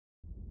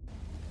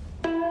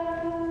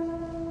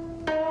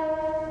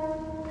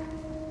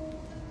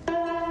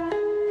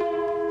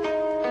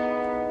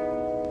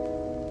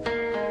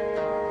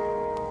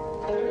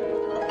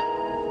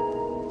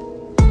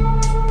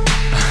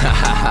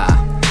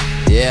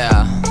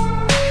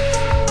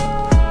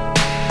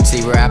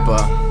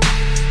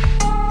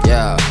rapper.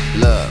 Yeah,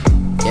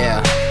 look,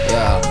 yeah.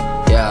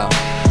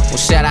 Well,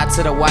 shout out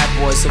to the white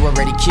boys who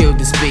already killed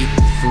this beat.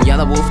 From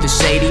Yellow Wolf to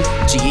Shady,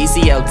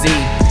 G-E-Z-L-D.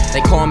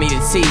 They call me the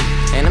T,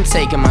 and I'm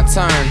taking my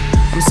turn.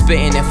 I'm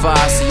spitting it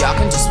fast so y'all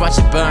can just watch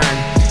it burn.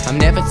 I'm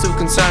never too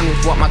concerned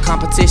with what my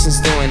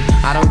competition's doing.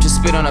 I don't just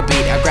spit on a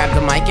beat, I grab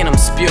the mic and I'm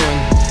spewing.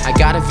 I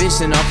got a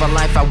vision of a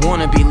life I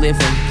wanna be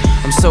living.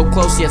 I'm so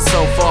close yet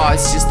so far,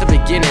 it's just the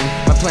beginning.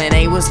 My plan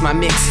A was my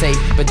mixtape,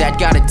 but that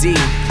got a D.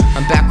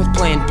 I'm back with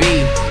plan B,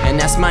 and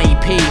that's my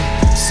EP.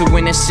 So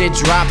when that shit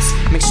drops,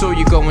 make sure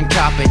you go and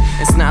cop it.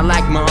 It's not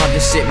like my other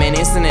shit, man,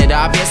 isn't it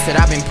obvious that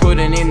I've been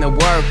putting in the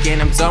work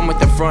and I'm done with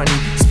the frontin',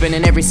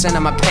 spending every cent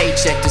of my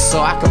paycheck just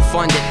so I can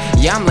fund it.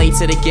 Yeah, I'm late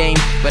to the game,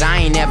 but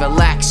I ain't never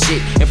lack shit.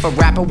 If a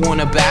rapper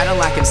wanna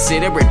battle, I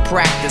consider it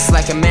practice.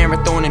 Like a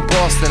marathon in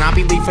Boston, I'll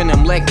be leaving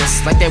them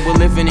legless. Like they were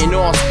living in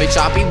Auschwitz,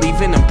 I'll be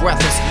leaving them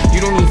breathless. You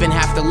don't even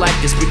have to like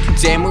this, but you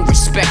damn well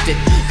respect it.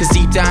 Cause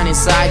deep down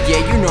inside,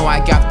 yeah, you know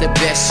I got the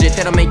best shit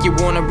that'll make you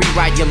wanna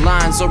rewrite your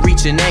lines or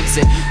reach an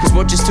exit. Cause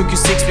what just took you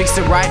 6 weeks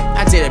to write,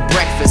 I did at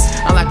breakfast.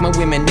 I like my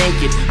women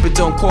naked, but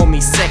don't call me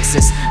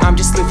sexist. I'm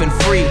just living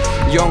free,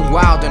 young,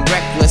 wild, and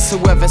reckless.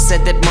 Whoever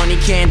said that money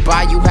can't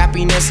buy you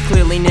happiness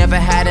clearly never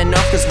had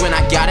enough, cause when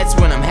I got it's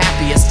when I'm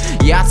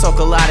happiest. Yeah, I talk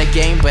a lot of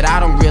game, but I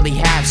don't really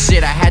have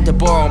shit. I had to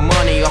borrow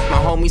money off my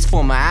homies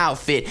for my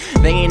outfit.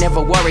 They ain't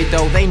ever worried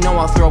though, they know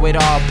I'll throw it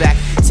all back.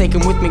 Take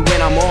 'em with me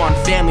when I'm on,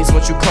 family's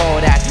what you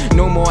call that.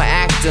 No more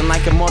acting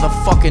like a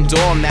motherfucking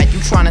doormat. You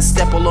tryna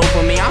step all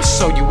over me, I'll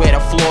show you where the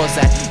floor's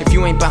at. If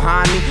you ain't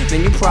behind me,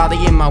 then you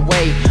probably in my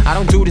way. I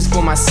don't do this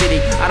for my city,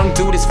 I don't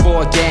do this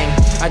for a gang.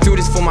 I do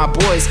this for my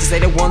boys, cause they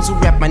the ones who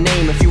rep my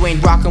name. If you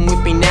ain't rockin'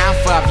 with me now,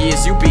 5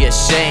 years, you be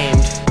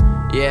ashamed.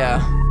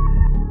 Yeah.